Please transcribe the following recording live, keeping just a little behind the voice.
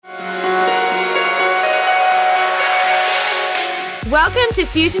Welcome to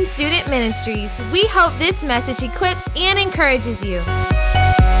Fusion Student Ministries. We hope this message equips and encourages you.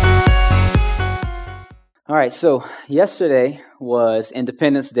 All right, so yesterday was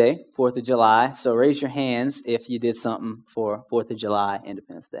Independence Day, 4th of July. So raise your hands if you did something for 4th of July,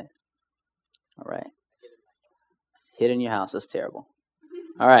 Independence Day. All right. Hid in your house, that's terrible.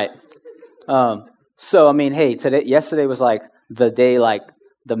 All right. Yesterday was like the day, like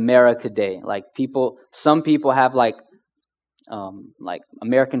the America Day. Like some people have like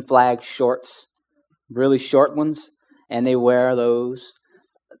American flag shorts, really short ones, and they wear those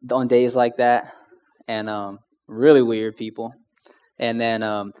on days like that. And really weird people. And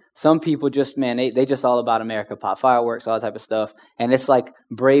then some people just, they just all about America, pop fireworks, all that type of stuff. And it's like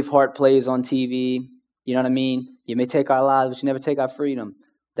Braveheart plays on TV. You know what I mean? You may take our lives, but you never take our freedom.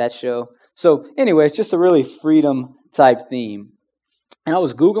 That show. So anyway, it's just a really freedom type theme. And I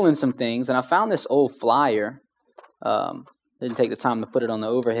was Googling some things, and I found this old flyer. Didn't take the time to put it on the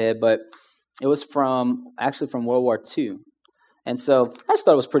overhead, but it was from World War II. And so I just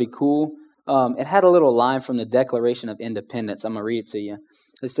thought it was pretty cool. It had a little line from the Declaration of Independence. I'm going to read it to you.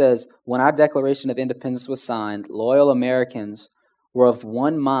 It says, when our Declaration of Independence was signed, loyal Americans were of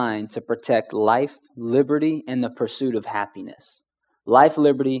one mind to protect life, liberty, and the pursuit of happiness. Life,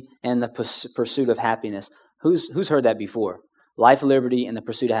 liberty, and the pursuit of happiness. Who's heard that before? Life, liberty, and the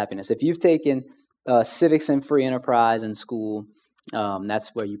pursuit of happiness. If you've taken civics and free enterprise in school,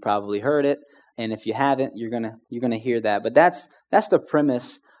 that's where you probably heard it. And if you haven't, you're gonna hear that. But that's the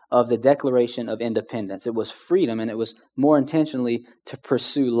premise of the Declaration of Independence. It was freedom, and it was more intentionally to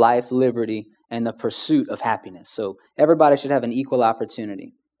pursue life, liberty, and the pursuit of happiness. So everybody should have an equal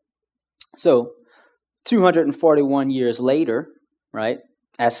opportunity. So 241 years later, right,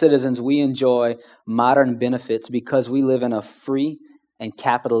 as citizens, we enjoy modern benefits because we live in a free and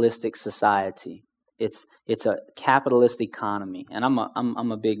capitalistic society. It's a capitalist economy, and I'm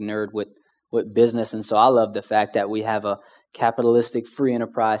a big nerd with business, and so I love the fact that we have a capitalistic free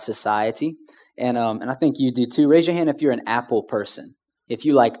enterprise society, and I think you do too. Raise your hand if you're an Apple person. If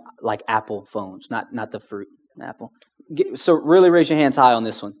you like Apple phones, not the fruit, Apple. So really raise your hands high on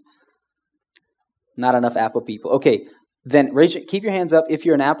this one. Not enough Apple people. Okay, then keep your hands up if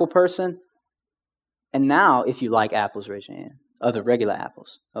you're an Apple person, and now if you like apples, raise your hand. Other regular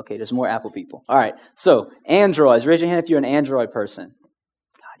apples. Okay, there's more Apple people. All right, so Androids, raise your hand if you're an Android person.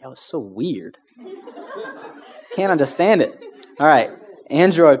 God, y'all are so weird. Can't understand it. All right,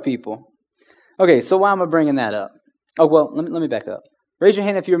 Android people. Okay, so why am I bringing that up? Oh, well, let me back up. Raise your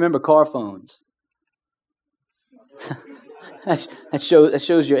hand if you remember car phones. that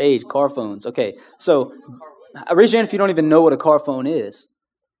shows your age, car phones. Okay, so raise your hand if you don't even know what a car phone is.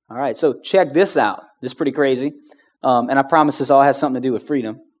 All right, so check this out. This is pretty crazy. And I promise this all has something to do with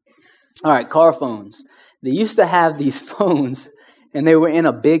freedom. All right, car phones. They used to have these phones, and they were in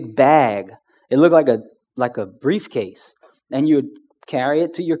a big bag. It looked like a briefcase, and you would carry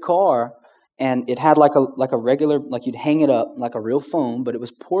it to your car, and it had like a regular, like you'd hang it up like a real phone, but it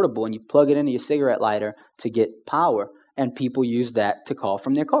was portable, and you plug it into your cigarette lighter to get power, and people used that to call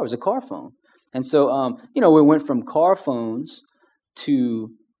from their car. It was a car phone. And so, we went from car phones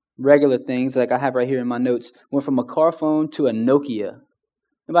to regular things, like I have right here in my notes, went from a car phone to a Nokia.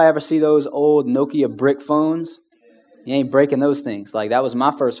 Anybody ever see those old Nokia brick phones? You ain't breaking those things. Like, that was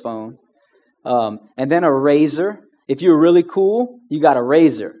my first phone. And then a Razor. If you were really cool, you got a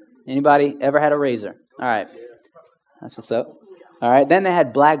Razor. Anybody ever had a Razor? All right. That's what's up. All right. Then they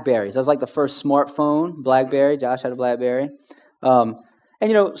had Blackberries. That was like the first smartphone, Blackberry. Josh had a Blackberry.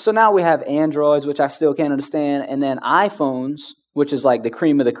 So now we have Androids, which I still can't understand, and then iPhones, which is like the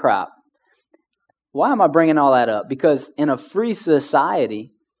cream of the crop. Why am I bringing all that up? Because in a free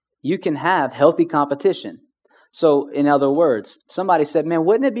society, you can have healthy competition. So in other words, somebody said, man,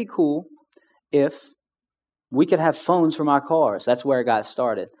 wouldn't it be cool if we could have phones from our cars? That's where it got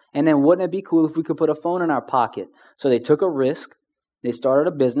started. And then wouldn't it be cool if we could put a phone in our pocket? So they took a risk. They started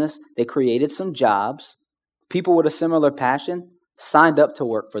a business. They created some jobs. People with a similar passion signed up to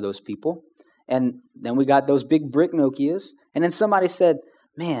work for those people. And then we got those big brick Nokias. And then somebody said,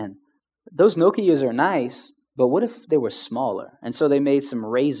 man, those Nokias are nice, but what if they were smaller? And so they made some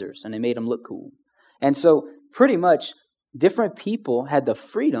Razors, and they made them look cool. And so pretty much different people had the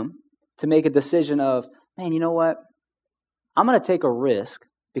freedom to make a decision of, man, you know what? I'm going to take a risk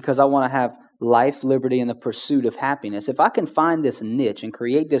because I want to have life, liberty, and the pursuit of happiness. If I can find this niche and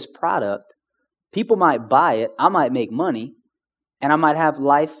create this product, people might buy it, I might make money, and I might have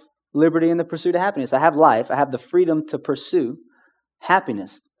life, liberty, and the pursuit of happiness. I have life. I have the freedom to pursue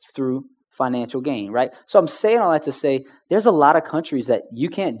happiness through financial gain, right? So I'm saying all that to say there's a lot of countries that you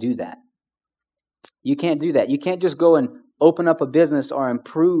can't do that. You can't do that. You can't just go and open up a business or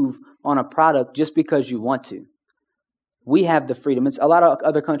improve on a product just because you want to. We have the freedom. A lot of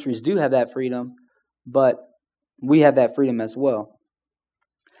other countries do have that freedom, but we have that freedom as well.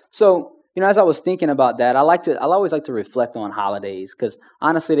 So, as I was thinking about that, I always like to reflect on holidays because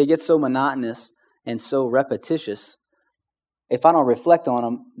honestly, they get so monotonous and so repetitious. If I don't reflect on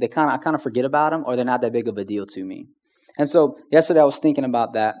them, I kind of forget about them, or they're not that big of a deal to me. And so yesterday I was thinking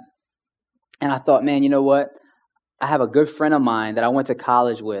about that, and I thought, man, you know what? I have a good friend of mine that I went to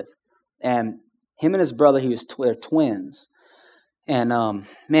college with, and him and his brother, they're twins. And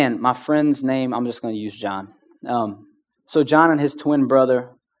man, my friend's name, I'm just going to use John. So John and his twin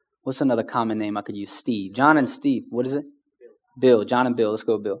brother, what's another common name I could use? Steve. John and Steve. What is it? Bill. John and Bill. Let's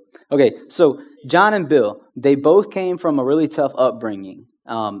go, Bill. Okay, so John and Bill, they both came from a really tough upbringing.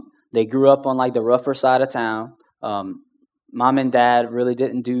 They grew up on like the rougher side of town. Mom and dad really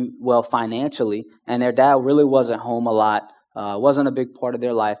didn't do well financially, and their dad really wasn't home a lot. Wasn't a big part of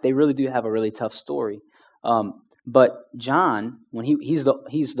their life. They really do have a really tough story. But John, when he's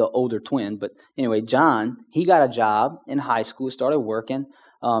the older twin, but anyway, John, he got a job in high school, started working,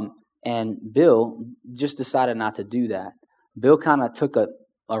 and Bill just decided not to do that. Bill kind of took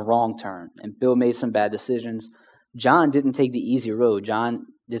a wrong turn, and Bill made some bad decisions. John didn't take the easy road. John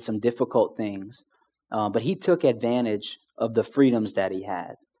did some difficult things, but he took advantage of the freedoms that he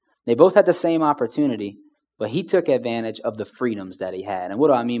had. They both had the same opportunity, but he took advantage of the freedoms that he had. And what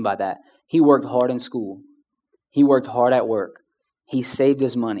do I mean by that? He worked hard in school. He worked hard at work. He saved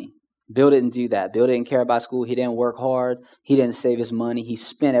his money. Bill didn't do that. Bill didn't care about school. He didn't work hard. He didn't save his money. He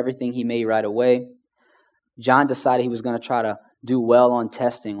spent everything he made right away. John decided he was going to try to do well on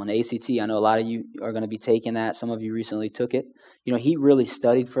testing, on the ACT. I know a lot of you are going to be taking that. Some of you recently took it. He really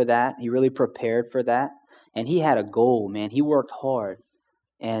studied for that. He really prepared for that. And he had a goal, man. He worked hard.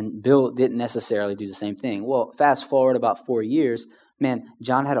 And Bill didn't necessarily do the same thing. Well, fast forward about 4 years, man,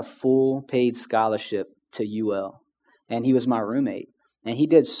 John had a full paid scholarship to UL. And he was my roommate. And he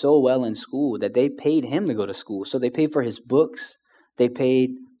did so well in school that they paid him to go to school. So they paid for his books. They paid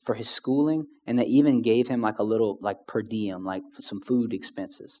for his schooling. And they even gave him like a little per diem, like some food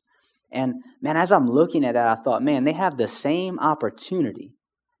expenses. And man, as I'm looking at that, I thought, man, they have the same opportunity.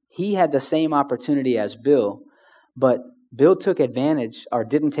 He had the same opportunity as Bill, but Bill took advantage or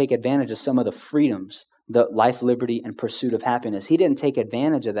didn't take advantage of some of the freedoms, the life, liberty, and pursuit of happiness. He didn't take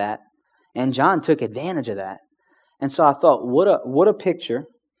advantage of that, and John took advantage of that. And so I thought, what a picture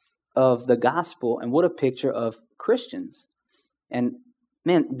of the gospel and what a picture of Christians. And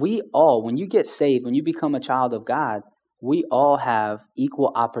man, we all, when you get saved, when you become a child of God, we all have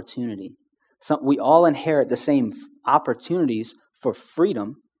equal opportunity. We all inherit the same opportunities for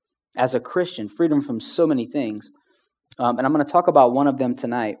freedom as a Christian, freedom from so many things. And I'm going to talk about one of them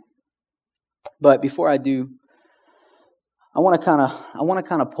tonight. But before I do, I want to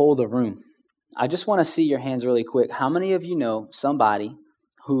kind of poll the room. I just want to see your hands really quick. How many of you know somebody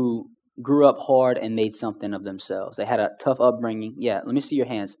who grew up hard and made something of themselves? They had a tough upbringing. Yeah, let me see your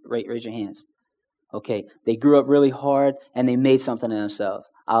hands. Raise your hands. Okay, they grew up really hard and they made something of themselves.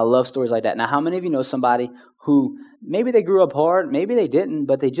 I love stories like that. Now, how many of you know somebody who maybe they grew up hard, maybe they didn't,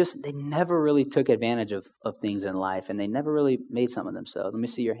 but they never really took advantage of things in life and they never really made something of themselves? Let me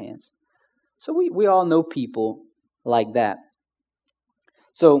see your hands. So we all know people like that.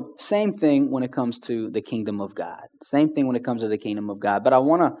 So same thing when it comes to the kingdom of God. Same thing when it comes to the kingdom of God. But I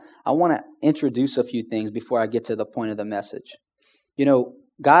want to introduce a few things before I get to the point of the message.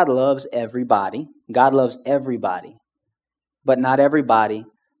 God loves everybody. God loves everybody. But not everybody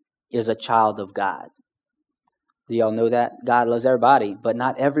is a child of God. Do y'all know that? God loves everybody, but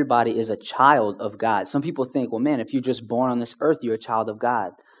not everybody is a child of God. Some people think, well, man, if you're just born on this earth, you're a child of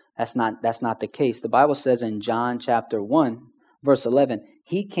God. That's not the case. The Bible says in John chapter 1, verse 11,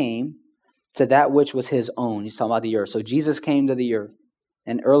 he came to that which was his own. He's talking about the earth. So Jesus came to the earth.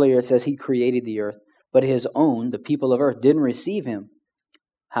 And earlier it says he created the earth, but his own, the people of earth, didn't receive him.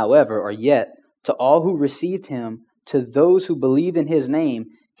 However, or yet, to all who received him, to those who believed in his name,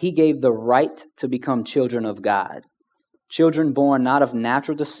 he gave the right to become children of God. Children born not of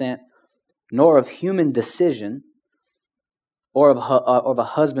natural descent, nor of human decision, or of a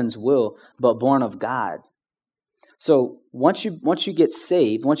husband's will, but born of God. So once you get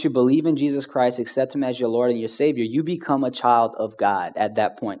saved, once you believe in Jesus Christ, accept him as your Lord and your Savior, you become a child of God at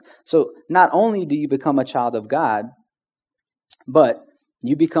that point. So not only do you become a child of God, but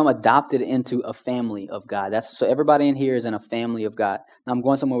you become adopted into a family of God. So everybody in here is in a family of God. Now I'm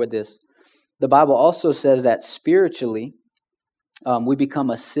going somewhere with this. The Bible also says that spiritually, we become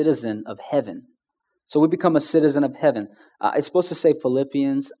a citizen of heaven. So we become a citizen of heaven. It's supposed to say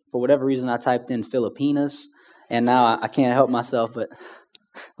Philippians. For whatever reason, I typed in Filipinas. And now I can't help myself but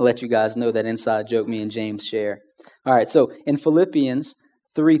let you guys know that inside joke me and James share. All right, so in Philippians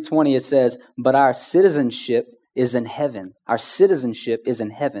 3:20 it says, "But our citizenship is in heaven." Our citizenship is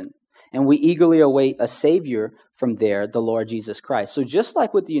in heaven. And we eagerly await a Savior from there, the Lord Jesus Christ. So just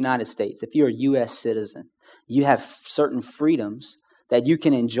like with the United States, if you're a U.S. citizen, you have certain freedoms that you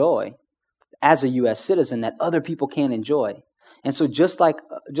can enjoy as a U.S. citizen that other people can't enjoy. And so just like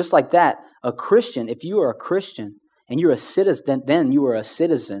that, a Christian, if you are a Christian and you're a citizen, then you are a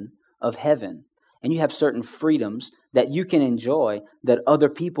citizen of heaven. And you have certain freedoms that you can enjoy that other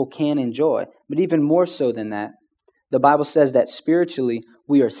people can enjoy. But even more so than that, the Bible says that spiritually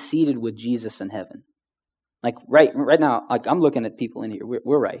we are seated with Jesus in heaven. Like right now, like I'm looking at people in here,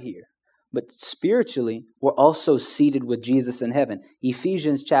 we're right here. But spiritually, we're also seated with Jesus in heaven.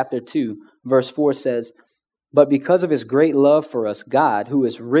 Ephesians chapter 2, verse 4 says, "But because of his great love for us, God, who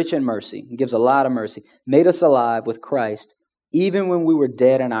is rich in mercy," he gives a lot of mercy, "made us alive with Christ, even when we were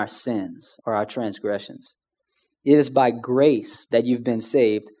dead in our sins," or our transgressions. "It is by grace that you've been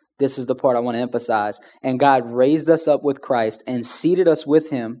saved." This is the part I want to emphasize. "And God raised us up with Christ and seated us with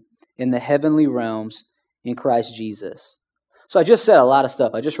him in the heavenly realms in Christ Jesus." So I just said a lot of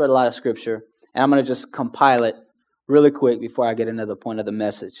stuff. I just read a lot of scripture, and I'm going to just compile it really quick before I get into the point of the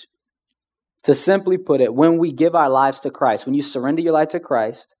message. To simply put it, when we give our lives to Christ, when you surrender your life to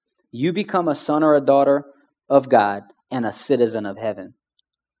Christ, you become a son or a daughter of God and a citizen of heaven,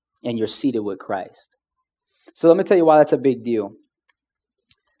 and you're seated with Christ. So let me tell you why that's a big deal.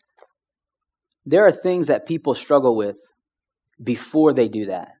 There are things that people struggle with before they do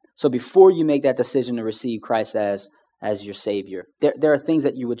that. So before you make that decision to receive Christ as your Savior, there are things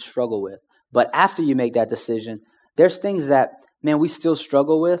that you would struggle with. But after you make that decision, there's things that, man, we still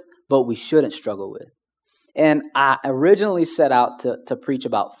struggle with, but we shouldn't struggle with. And I originally set out to preach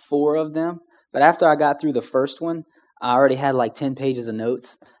about 4 of them, but after I got through the first one, I already had like 10 pages of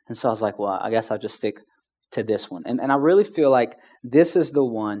notes. And so I was like, well, I guess I'll just stick to this one. And I really feel like this is the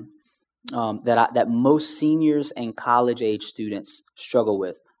one that most seniors and college-age students struggle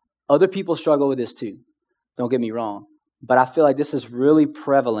with. Other people struggle with this too. Don't get me wrong. But I feel like this is really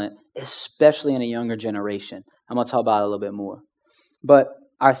prevalent, especially in a younger generation. I'm going to talk about it a little bit more. But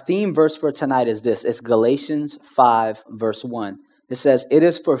our theme verse for tonight is this. It's Galatians 5, verse 1. It says, "It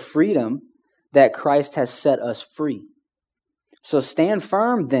is for freedom that Christ has set us free. So stand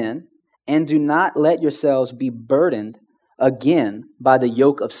firm then, and do not let yourselves be burdened again by the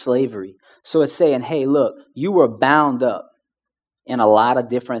yoke of slavery." So it's saying, hey, look, you were bound up in a lot of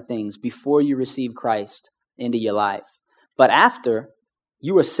different things before you received Christ into your life. But after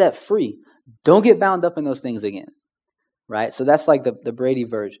you were set free, don't get bound up in those things again, right? So that's like the Brady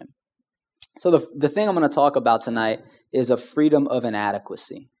version. So the thing I'm going to talk about tonight is a freedom of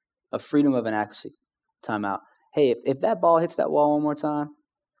inadequacy. A freedom of inadequacy. Time out. Hey, if that ball hits that wall one more time,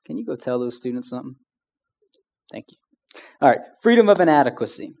 can you go tell those students something? Thank you. All right, freedom of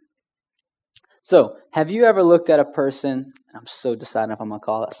inadequacy. So, have you ever looked at a person, I'm so deciding if I'm going to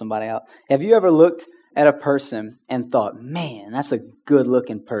call somebody out. Have you ever looked at a person and thought, man, that's a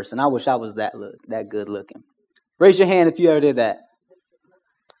good-looking person. I wish I was that good-looking. Raise your hand if you ever did that.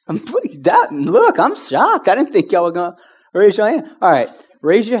 Look, I'm shocked. I didn't think y'all were going to raise your hand. All right,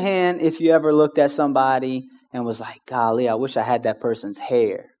 raise your hand if you ever looked at somebody and was like, golly, I wish I had that person's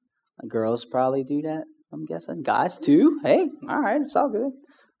hair. Girls probably do that, I'm guessing. Guys too. Hey, all right, it's all good.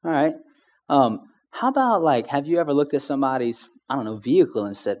 All right. How about have you ever looked at somebody's, vehicle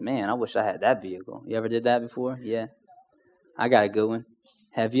and said, man, I wish I had that vehicle. You ever did that before? Yeah. I got a good one.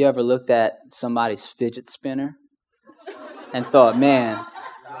 Have you ever looked at somebody's fidget spinner and thought, man,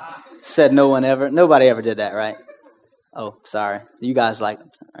 said nobody ever did that, right? Oh, sorry. You guys all right,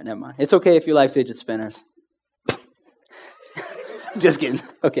 never mind. It's okay if you like fidget spinners. Just kidding.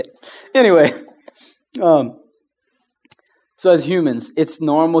 Okay. Anyway, so as humans, it's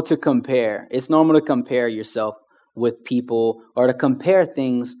normal to compare. It's normal to compare yourself with people or to compare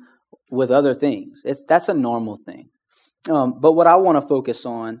things with other things. That's a normal thing. But what I want to focus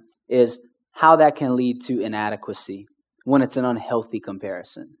on is how that can lead to inadequacy when it's an unhealthy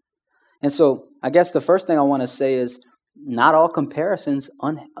comparison. And so I guess the first thing I want to say is not all comparisons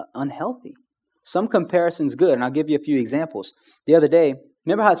unhealthy. Some comparisons good, and I'll give you a few examples. The other day,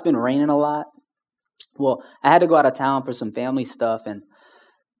 remember how it's been raining a lot? Well, I had to go out of town for some family stuff, and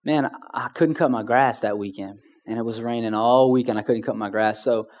man, I couldn't cut my grass that weekend. And it was raining all weekend. I couldn't cut my grass.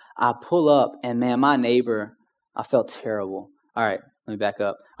 So I pull up, and man, my neighbor, I felt terrible. All right, let me back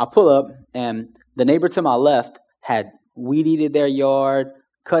up. I pull up, and the neighbor to my left had weed-eated their yard,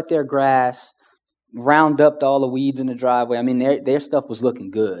 cut their grass, round up all the weeds in the driveway. I mean, their stuff was looking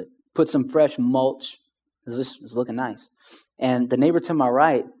good. Put some fresh mulch This is looking nice. And the neighbor to my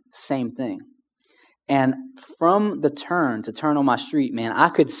right, same thing. And from the turn on my street, man, I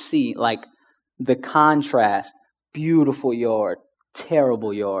could see like the contrast. Beautiful yard,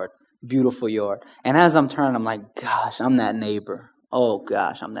 terrible yard, beautiful yard. And as I'm turning, I'm like, gosh, I'm that neighbor. Oh,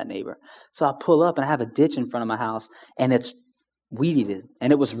 gosh, I'm that neighbor. So I pull up and I have a ditch in front of my house, and it's weed-eated.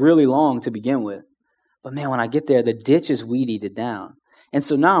 And it was really long to begin with. But, man, when I get there, the ditch is weed-eated down. And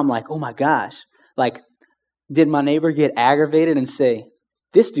so now I'm like, oh, my gosh. Like, did my neighbor get aggravated and say,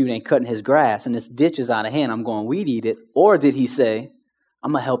 this dude ain't cutting his grass and this ditch is out of hand, I'm going to weed-eat it? Or did he say,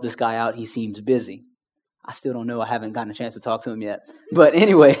 I'm going to help this guy out, he seems busy? I still don't know. I haven't gotten a chance to talk to him yet. But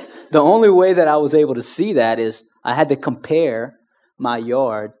anyway, the only way that I was able to see that is I had to compare my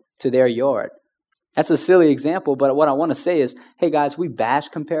yard to their yard. That's a silly example, but what I want to say is, hey guys, we bash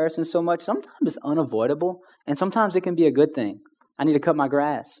comparison so much. Sometimes it's unavoidable, and sometimes it can be a good thing. I need to cut my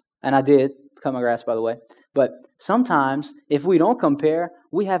grass, and I did cut my grass, by the way. But sometimes, if we don't compare,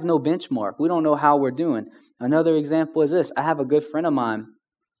 we have no benchmark. We don't know how we're doing. Another example is this. I have a good friend of mine.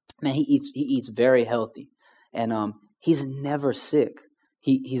 Man, he eats very healthy, and he's never sick.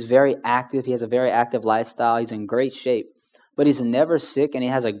 He's very active. He has a very active lifestyle. He's in great shape, but he's never sick, and he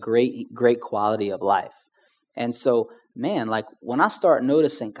has a great quality of life. And so, man, like when I start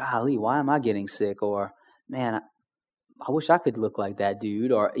noticing, golly, why am I getting sick? Or, man, I wish I could look like that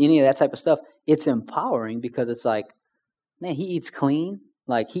dude, or any of that type of stuff. It's empowering because it's like, man, he eats clean.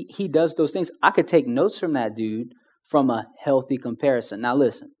 Like he does those things. I could take notes from that dude from a healthy comparison. Now,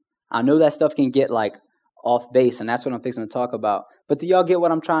 listen. I know that stuff can get like off base, and that's what I'm fixing to talk about. But do y'all get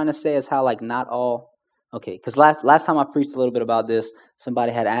what I'm trying to say is how like not all, okay, because last time I preached a little bit about this,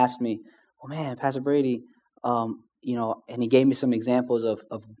 somebody had asked me, well, man, Pastor Brady, you know, and he gave me some examples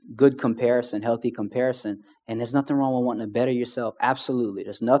of good comparison, healthy comparison, and there's nothing wrong with wanting to better yourself. Absolutely.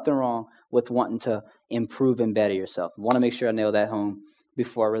 There's nothing wrong with wanting to improve and better yourself. I want to make sure I nail that home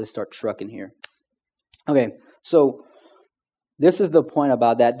before I really start trucking here. Okay, so this is the point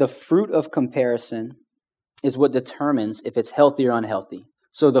about that. The fruit of comparison is what determines if it's healthy or unhealthy.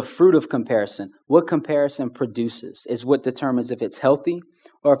 So the fruit of comparison, what comparison produces, is what determines if it's healthy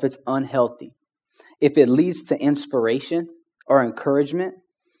or if it's unhealthy. If it leads to inspiration or encouragement,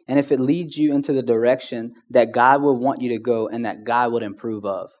 and if it leads you into the direction that God would want you to go and that God would approve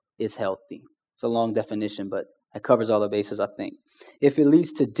of, it's healthy. It's a long definition, but it covers all the bases, I think. If it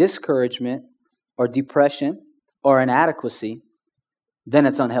leads to discouragement or depression or inadequacy, then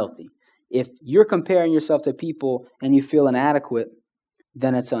it's unhealthy. If you're comparing yourself to people and you feel inadequate,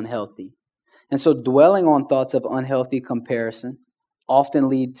 then it's unhealthy. And so dwelling on thoughts of unhealthy comparison often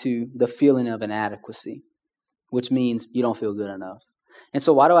lead to the feeling of inadequacy, which means you don't feel good enough. And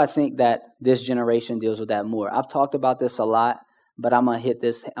so why do I think that this generation deals with that more? I've talked about this a lot, but I'm gonna hit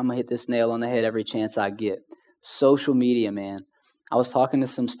this nail on the head every chance I get. Social media, man. I was talking to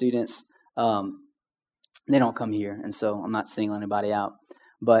some students. They don't come here, and so I'm not singling anybody out.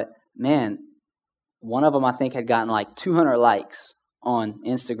 But, man, one of them I think had gotten like 200 likes on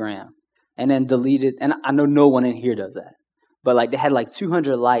Instagram and then deleted. And I know no one in here does that. But, like, they had like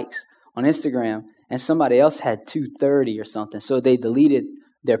 200 likes on Instagram, and somebody else had 230 or something. So they deleted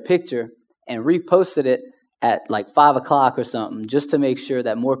their picture and reposted it at like 5 o'clock or something just to make sure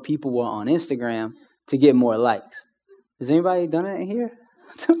that more people were on Instagram to get more likes. Has anybody done it in here?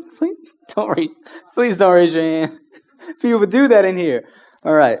 Please don't raise your hand. People do that in here.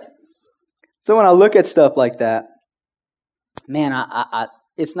 All right. So when I look at stuff like that, man, I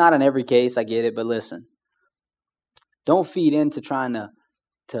it's not in every case. I get it, but listen, don't feed into trying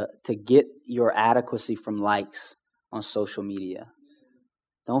to get your adequacy from likes on social media.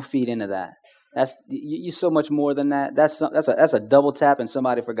 Don't feed into that. That's you're so much more than that. That's a double tap and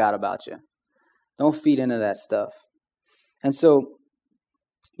somebody forgot about you. Don't feed into that stuff. And so,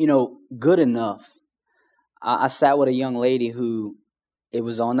 you know, good enough. I sat with a young lady who it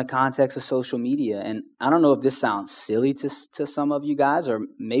was on the context of social media, and I don't know if this sounds silly to some of you guys, or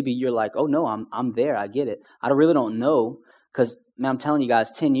maybe you're like, oh no, I'm there, I get it. I really don't know, because man, I'm telling you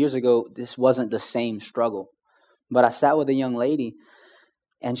guys, 10 years ago, this wasn't the same struggle. But I sat with a young lady,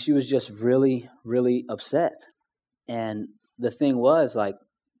 and she was just really, really upset. And the thing was, like,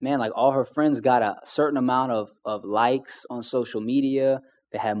 man, like all her friends got a certain amount of likes on social media.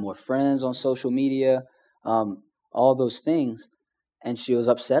 They had more friends on social media, all those things. And she was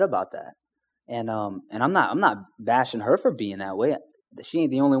upset about that. And I'm not bashing her for being that way. She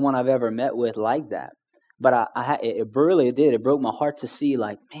ain't the only one I've ever met with like that. But it really did. It broke my heart to see,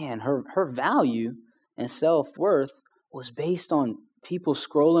 like, man, her value and self-worth was based on people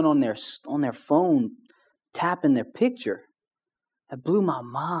scrolling on their phone, tapping their picture. It blew my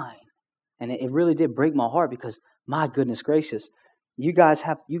mind. And it really did break my heart because, my goodness gracious, you guys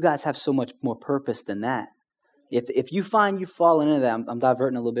have so much more purpose than that. If you find you fall into that, I'm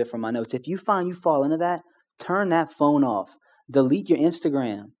diverting a little bit from my notes. If you find you fall into that, turn that phone off. Delete your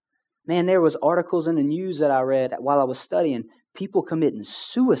Instagram. Man, there was articles in the news that I read while I was studying, people committing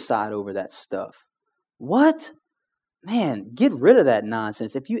suicide over that stuff. What? Man, get rid of that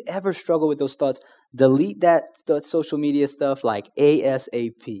nonsense. If you ever struggle with those thoughts, delete that social media stuff like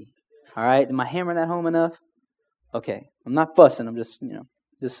ASAP. All right? Am I hammering that home enough? Okay. I'm not fussing. I'm just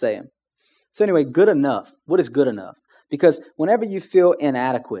saying. So anyway, good enough. What is good enough? Because whenever you feel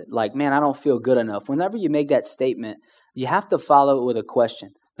inadequate, like, man, I don't feel good enough, whenever you make that statement, you have to follow it with a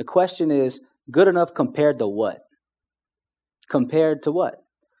question. The question is, good enough compared to what? Compared to what?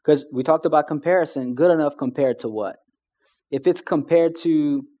 Because we talked about comparison. Good enough compared to what? If it's compared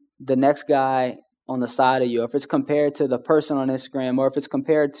to the next guy on the side of you, or if it's compared to the person on Instagram, or if it's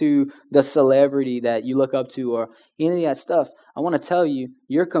compared to the celebrity that you look up to, or any of that stuff, I want to tell you,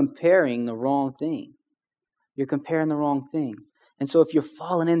 you're comparing the wrong thing. You're comparing the wrong thing. And so if you're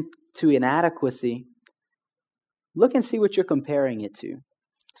falling into inadequacy, look and see what you're comparing it to.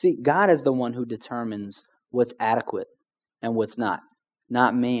 See, God is the one who determines what's adequate and what's not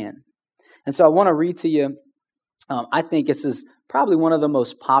man. And so I want to read to you, I think this is probably one of the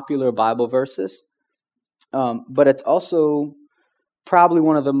most popular Bible verses, but it's also probably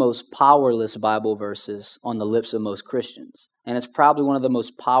one of the most powerless Bible verses on the lips of most Christians. And it's probably one of the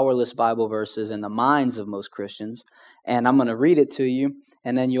most powerless Bible verses in the minds of most Christians. And I'm going to read it to you,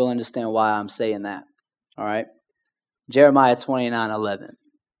 and then you'll understand why I'm saying that. All right? Jeremiah 29:11.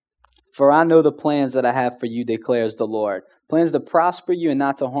 For I know the plans that I have for you, declares the Lord. Plans to prosper you and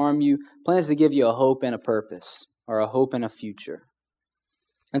not to harm you. Plans to give you a hope and a purpose, or a hope and a future.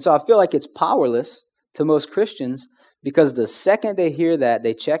 And so I feel like it's powerless to most Christians because the second they hear that,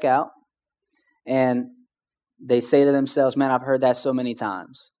 they check out and they say to themselves, man, I've heard that so many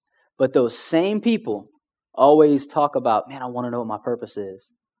times. But those same people always talk about, man, I want to know what my purpose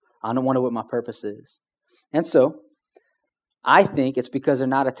is. I don't wonder what my purpose is. And so I think it's because they're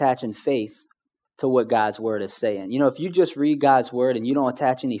not attaching faith to what God's word is saying. If you just read God's word and you don't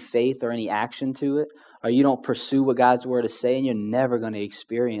attach any faith or any action to it, or you don't pursue what God's word is saying, you're never going to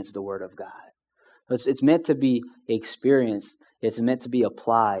experience the word of God. It's meant to be experienced. It's meant to be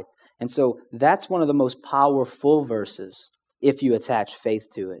applied. And so that's one of the most powerful verses if you attach faith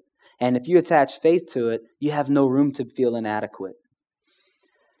to it. And if you attach faith to it, you have no room to feel inadequate.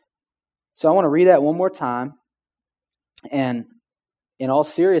 So I want to read that one more time. And in all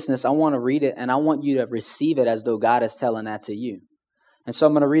seriousness, I want to read it and I want you to receive it as though God is telling that to you. And so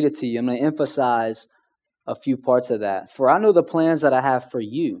I'm going to read it to you. I'm going to emphasize a few parts of that. For I know the plans that I have for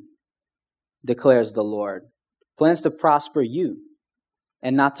you, declares the Lord. Plans to prosper you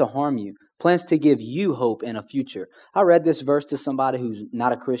and not to harm you. Plans to give you hope and a future. I read this verse to somebody who's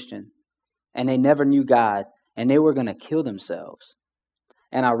not a Christian and they never knew God and they were going to kill themselves.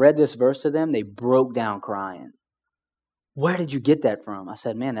 And I read this verse to them. They broke down crying. Where did you get that from? I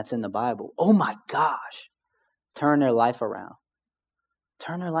said, man, that's in the Bible. Oh my gosh. Turn their life around.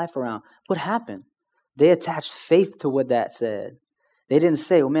 Turn their life around. What happened? They attached faith to what that said. They didn't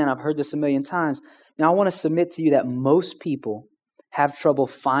say, oh man, I've heard this a million times. Now I want to submit to you that most people have trouble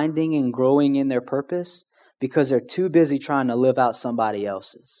finding and growing in their purpose because they're too busy trying to live out somebody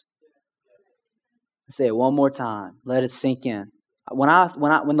else's. I'll say it one more time. Let it sink in. When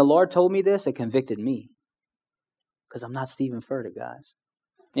the Lord told me this, it convicted me. Because I'm not Stephen Furtick, guys.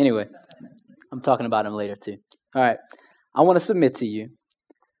 Anyway, I'm talking about him later too. All right. I want to submit to you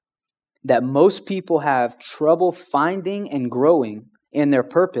that most people have trouble finding and growing in their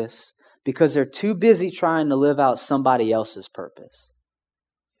purpose because they're too busy trying to live out somebody else's purpose.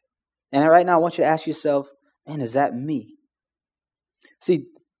 And right now, I want you to ask yourself, man, is that me? See,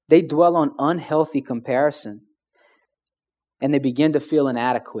 they dwell on unhealthy comparison and they begin to feel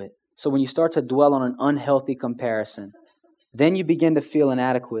inadequate. So when you start to dwell on an unhealthy comparison, then you begin to feel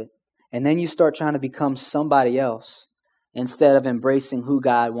inadequate. And then you start trying to become somebody else instead of embracing who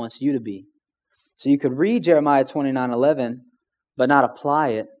God wants you to be. So you could read Jeremiah 29:11, but not apply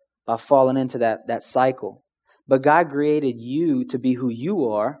it by falling into that cycle. But God created you to be who you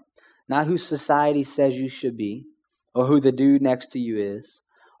are, not who society says you should be, or who the dude next to you is,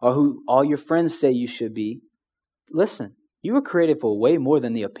 or who all your friends say you should be. Listen. You were created for way more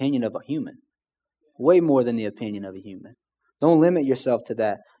than the opinion of a human. Way more than the opinion of a human. Don't limit yourself to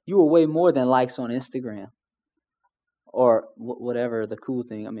that. You were way more than likes on Instagram. Or whatever the cool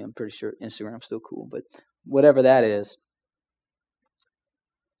thing. I mean, I'm pretty sure Instagram's still cool, but whatever that is.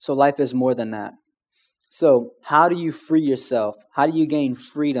 So life is more than that. So how do you free yourself? How do you gain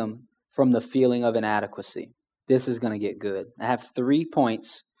freedom from the feeling of inadequacy. This is going to get good. I have 3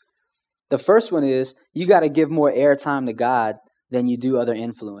 points. The first one is you got to give more airtime to God than you do other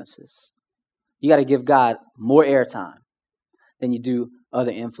influences. You got to give God more airtime than you do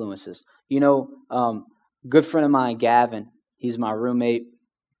other influences. You know, good friend of mine, Gavin, he's my roommate.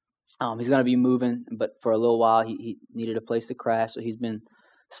 He's going to be moving, but for a little while, he needed a place to crash, so he's been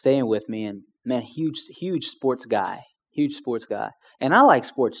staying with me. And man, huge sports guy. And I like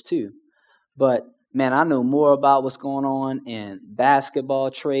sports too. But man, I know more about what's going on in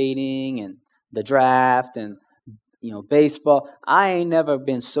basketball trading and the draft and, you know, baseball. I ain't never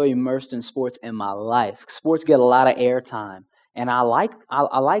been so immersed in sports in my life. Sports get a lot of airtime. And I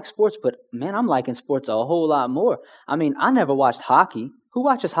like sports, but man, I'm liking sports a whole lot more. I mean, I never watched hockey. Who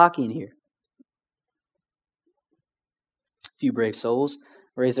watches hockey in here? A few brave souls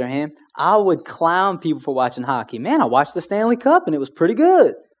raise their hand. I would clown people for watching hockey. Man, I watched the Stanley Cup and it was pretty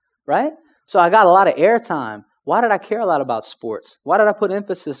good, right? So I got a lot of airtime. Why did I care a lot about sports? Why did I put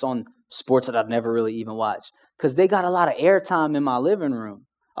emphasis on sports that I've never really even watched? Because they got a lot of airtime in my living room,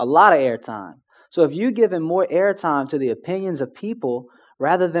 a lot of airtime. So if you're giving more airtime to the opinions of people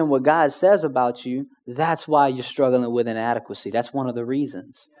rather than what God says about you, that's why you're struggling with inadequacy. That's one of the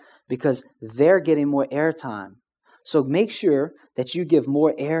reasons, because they're getting more airtime. So make sure that you give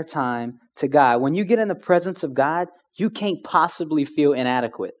more airtime to God. When you get in the presence of God, you can't possibly feel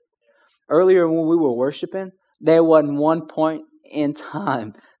inadequate. Earlier when we were worshiping, there wasn't one point in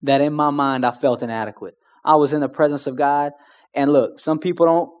time that in my mind I felt inadequate. I was in the presence of God. And look, some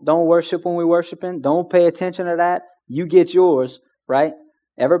people don't worship when we're worshiping. Don't pay attention to that. You get yours, right?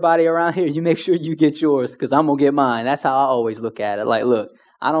 Everybody around here, you make sure you get yours because I'm going to get mine. That's how I always look at it. Like, look,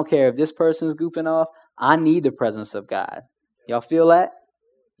 I don't care if this person's goofing off. I need the presence of God. Y'all feel that?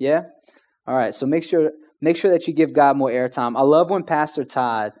 Yeah? All right, so make sure that you give God more airtime. I love when Pastor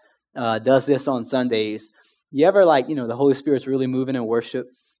Todd does this on Sundays. You ever the Holy Spirit's really moving in worship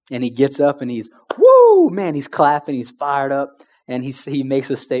and he gets up and he's, woo, man, he's clapping, he's fired up. And he makes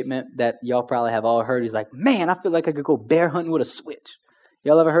a statement that y'all probably have all heard. He's like, man, I feel like I could go bear hunting with a switch.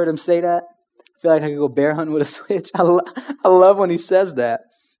 Y'all ever heard him say that? I feel like I could go bear hunting with a switch. I love when he says that,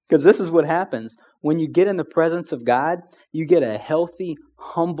 because this is what happens. When you get in the presence of God, you get a healthy,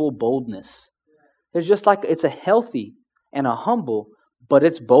 humble boldness. It's a healthy and a humble, but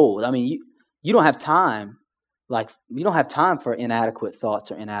it's bold. I mean, you don't have time. You don't have time for inadequate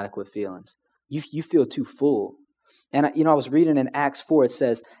thoughts or inadequate feelings. You feel too full. And I was reading in Acts 4, it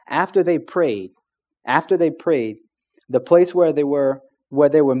says, after they prayed, the place where they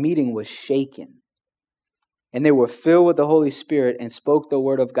were meeting was shaken. And they were filled with the Holy Spirit and spoke the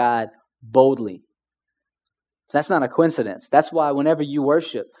word of God boldly. That's not a coincidence. That's why whenever you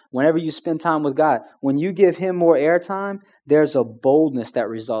worship, whenever you spend time with God, when you give him more airtime, there's a boldness that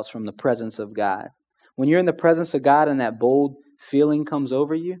results from the presence of God. When you're in the presence of God and that bold feeling comes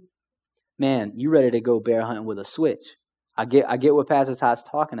over you, man, you ready to go bear hunting with a switch. I get what Pastor Todd's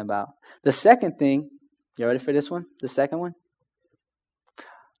talking about. The second thing, you ready for this one? The second one?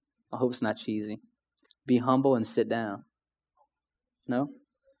 I hope it's not cheesy. Be humble and sit down. No?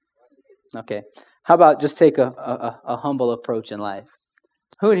 Okay. How about just take a humble approach in life?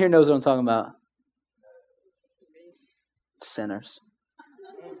 Who in here knows what I'm talking about? Sinners.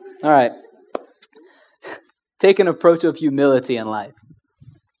 All right. Take an approach of humility in life.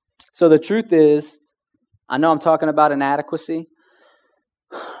 So the truth is, I know I'm talking about inadequacy.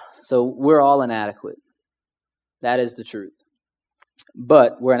 So we're all inadequate. That is the truth.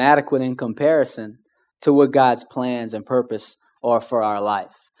 But we're inadequate in comparison to what God's plans and purpose are for our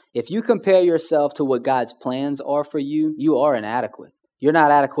life. If you compare yourself to what God's plans are for you, you are inadequate. You're not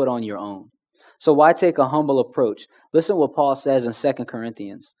adequate on your own. So why take a humble approach? Listen to what Paul says in 2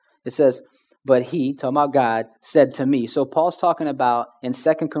 Corinthians. It says, but he, talking about God, said to me. So Paul's talking about, in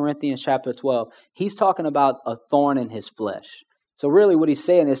 2 Corinthians chapter 12, he's talking about a thorn in his flesh. So really what he's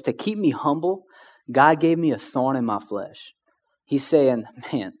saying is to keep me humble, God gave me a thorn in my flesh. He's saying,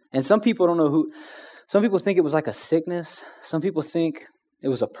 man, and some people don't know some people think it was like a sickness. Some people think it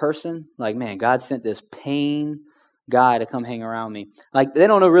was a person. Like, man, God sent this pain guy to come hang around me. Like, they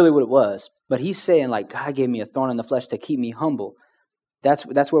don't know really what it was. But he's saying, like, God gave me a thorn in the flesh to keep me humble.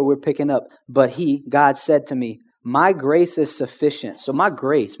 That's where we're picking up. But God said to me, my grace is sufficient. So my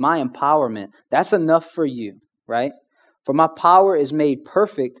grace, my empowerment, that's enough for you, right? For my power is made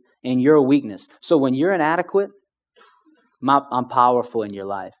perfect in your weakness. So when you're inadequate, I'm powerful in your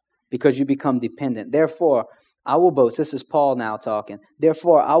life because you become dependent. Therefore, I will boast. This is Paul now talking.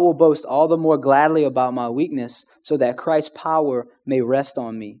 Therefore, I will boast all the more gladly about my weakness so that Christ's power may rest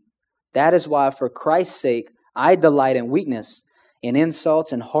on me. That is why, for Christ's sake, I delight in weakness, in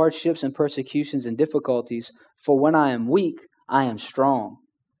insults and hardships and persecutions and difficulties. For when I am weak, I am strong.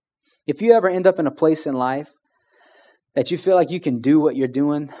 If you ever end up in a place in life that you feel like you can do what you're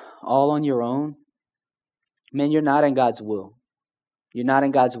doing all on your own, man, you're not in God's will. You're not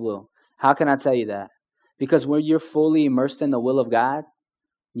in God's will. How can I tell you that? Because when you're fully immersed in the will of God,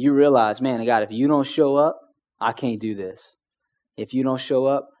 you realize, man, God, if you don't show up, I can't do this. If you don't show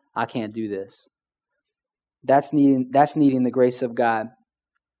up, I can't do this. That's needing the grace of God.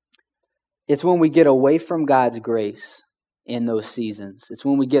 It's when we get away from God's grace in those seasons. It's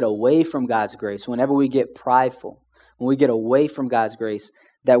when we get away from God's grace, whenever we get prideful, when we get away from God's grace,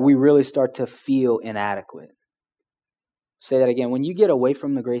 that we really start to feel inadequate. Say that again. When you get away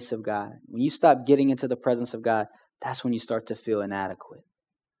from the grace of God, when you stop getting into the presence of God, that's when you start to feel inadequate.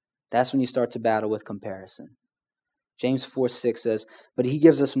 That's when you start to battle with comparison. James 4:6 says, but he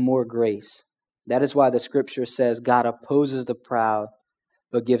gives us more grace. That is why the scripture says God opposes the proud,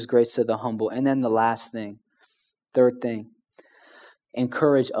 but gives grace to the humble. And then the last thing, third thing,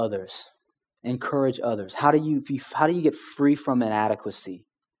 encourage others. Encourage others. How do you get free from inadequacy?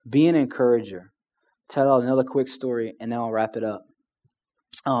 Be an encourager. Tell another quick story, and then I'll wrap it up.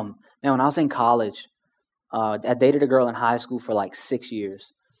 When I was in college, I dated a girl in high school for like 6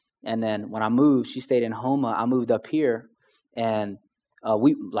 years. And then when I moved, she stayed in Houma. I moved up here, and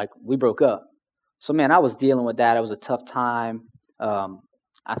we broke up. So, man, I was dealing with that. It was a tough time.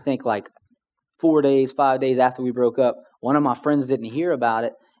 I think like 5 days after we broke up, one of my friends didn't hear about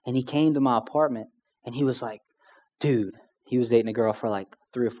it, and he came to my apartment, and he was like, dude, he was dating a girl for like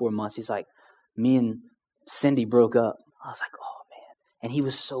 3 or 4 months. He's like, me and Cindy broke up. I was like, oh, man. And he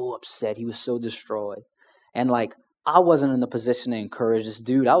was so upset. He was so destroyed. And like, I wasn't in the position to encourage this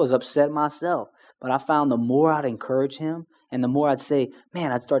dude. I was upset myself. But I found the more I'd encourage him, and the more I'd say,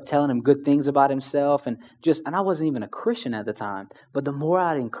 man, I'd start telling him good things about himself. And I wasn't even a Christian at the time. But the more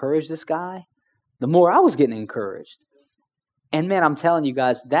I'd encourage this guy, the more I was getting encouraged. And man, I'm telling you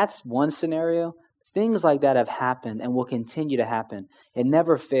guys, that's one scenario. Things like that have happened and will continue to happen. It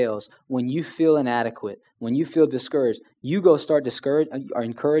never fails. When you feel inadequate, when you feel discouraged, you go start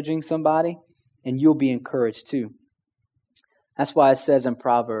encouraging somebody, and you'll be encouraged too. That's why it says in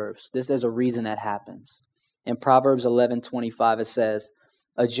Proverbs, there's a reason that happens. In Proverbs 11:25, it says,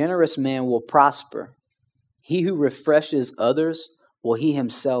 a generous man will prosper. He who refreshes others, will he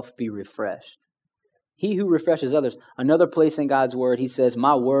himself be refreshed. He who refreshes others. Another place in God's word, he says,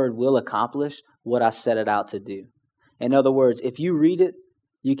 my word will accomplish what I set it out to do. In other words, if you read it,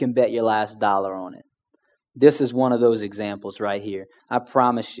 you can bet your last dollar on it. This is one of those examples right here. I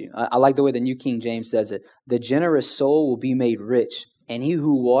promise you. I like the way the New King James says it. The generous soul will be made rich, and he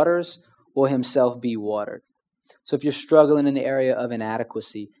who waters will himself be watered. So if you're struggling in the area of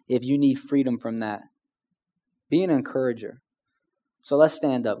inadequacy, if you need freedom from that, be an encourager. So let's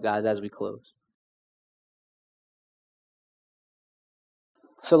stand up, guys, as we close.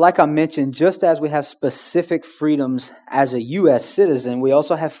 So like I mentioned, just as we have specific freedoms as a U.S. citizen, we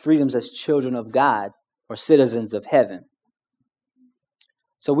also have freedoms as children of God or citizens of heaven.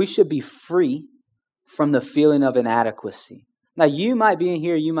 So we should be free from the feeling of inadequacy. Now, you might be in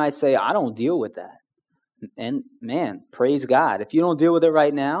here, you might say, I don't deal with that. And man, praise God. If you don't deal with it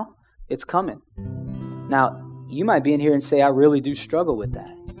right now, it's coming. Now, you might be in here and say, I really do struggle with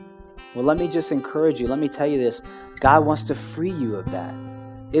that. Well, let me just encourage you. Let me tell you this. God wants to free you of that.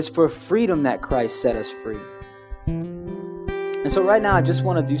 It's for freedom that Christ set us free. And so right now, I just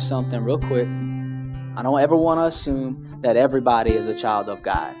want to do something real quick. I don't ever want to assume that everybody is a child of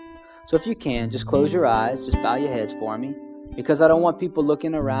God. So if you can, just close your eyes, just bow your heads for me. Because I don't want people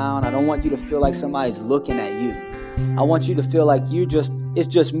looking around. I don't want you to feel like somebody's looking at you. I want you to feel like it's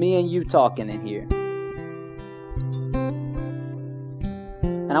just me and you talking in here.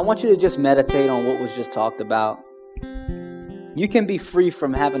 And I want you to just meditate on what was just talked about. You can be free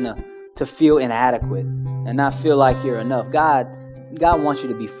from having to feel inadequate and not feel like you're enough. God wants you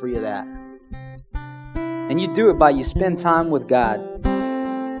to be free of that. And you do it by you spend time with God.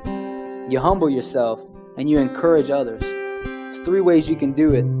 You humble yourself and you encourage others. There's 3 ways you can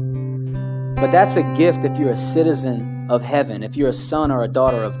do it. But that's a gift if you're a citizen of heaven, if you're a son or a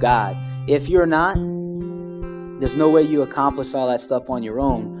daughter of God. If you're not, there's no way you accomplish all that stuff on your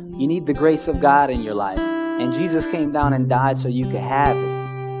own. You need the grace of God in your life. And Jesus came down and died so you could have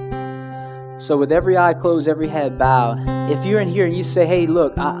it. So with every eye closed, every head bowed, if you're in here and you say, hey,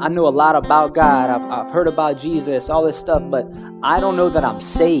 look, I know a lot about God. I've heard about Jesus, all this stuff, but I don't know that I'm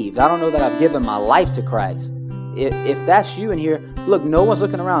saved. I don't know that I've given my life to Christ. If that's you in here, look, no one's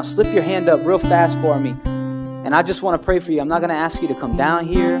looking around. Slip your hand up real fast for me. And I just want to pray for you. I'm not going to ask you to come down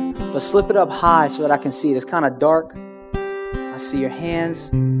here, but slip it up high so that I can see it. It's kind of dark. I see your hands.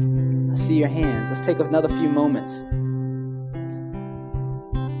 I see your hands. Let's take another few moments.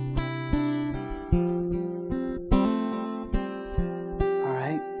 All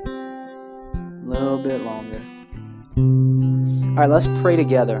right. A little bit longer. All right, let's pray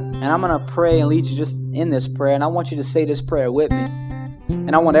together. And I'm going to pray and lead you just in this prayer. And I want you to say this prayer with me.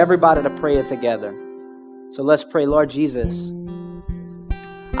 And I want everybody to pray it together. So let's pray. Lord Jesus,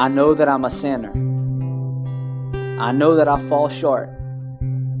 I know that I'm a sinner. I know that I fall short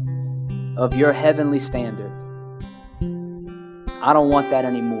of your heavenly standard. I don't want that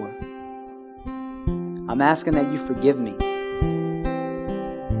anymore. I'm asking that you forgive me.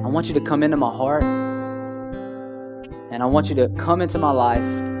 I want you to come into my heart. And I want you to come into my life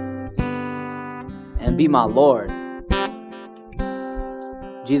and be my Lord.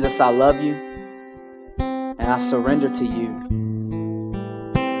 Jesus, I love you. And I surrender to you.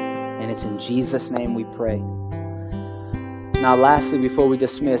 And it's in Jesus' name we pray. Now, lastly, before we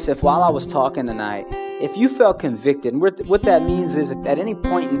dismiss, if while I was talking tonight, if you felt convicted, and what that means is if at any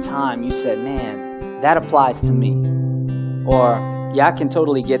point in time you said, man, that applies to me. Or, yeah, I can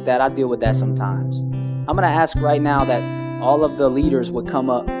totally get that. I deal with that sometimes. I'm going to ask right now that all of the leaders would come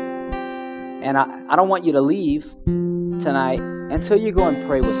up. And I don't want you to leave tonight until you go and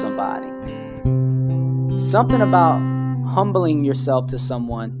pray with somebody. Something about humbling yourself to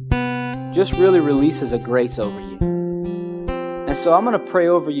someone just really releases a grace over you. And so I'm going to pray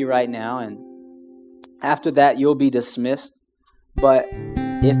over you right now, and after that, you'll be dismissed. But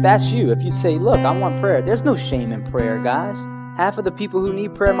if that's you, if you'd say, look, I want prayer, there's no shame in prayer, guys. Half of the people who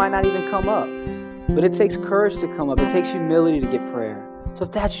need prayer might not even come up. But it takes courage to come up. It takes humility to get prayer. So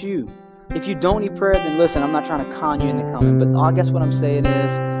if that's you, if you don't need prayer, then listen, I'm not trying to con you into coming. But I guess what I'm saying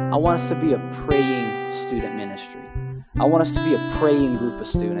is I want us to be a praying student ministry. I want us to be a praying group of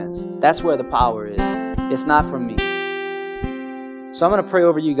students. That's where the power is. It's not from me. So I'm going to pray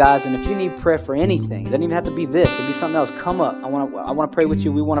over you guys, and if you need prayer for anything, it doesn't even have to be this. It could be something else. Come up. I want to pray with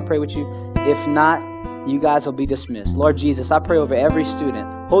you. We want to pray with you. If not, you guys will be dismissed. Lord Jesus, I pray over every student.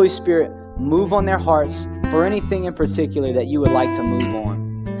 Holy Spirit, move on their hearts for anything in particular that you would like to move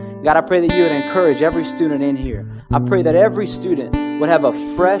on. God, I pray that you would encourage every student in here. I pray that every student would have a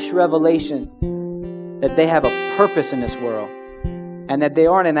fresh revelation that they have a purpose in this world and that they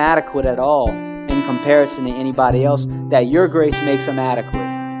aren't inadequate at all in comparison to anybody else, that your grace makes them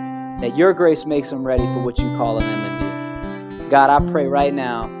adequate, that your grace makes them ready for what you're calling them to do. God, I pray right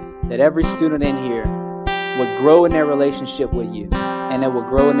now that every student in here would grow in their relationship with you, and they will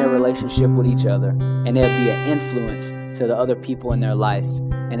grow in their relationship with each other, and there'll be an influence to the other people in their life.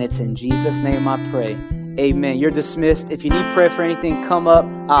 And it's in Jesus' name I pray. Amen. You're dismissed. If you need prayer for anything, come up.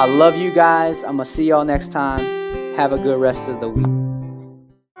 I love you guys. I'm going to see y'all next time. Have a good rest of the week.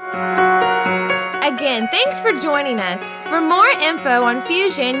 Again, thanks for joining us. For more info on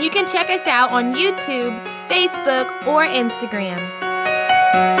Fusion, you can check us out on YouTube, Facebook, or Instagram.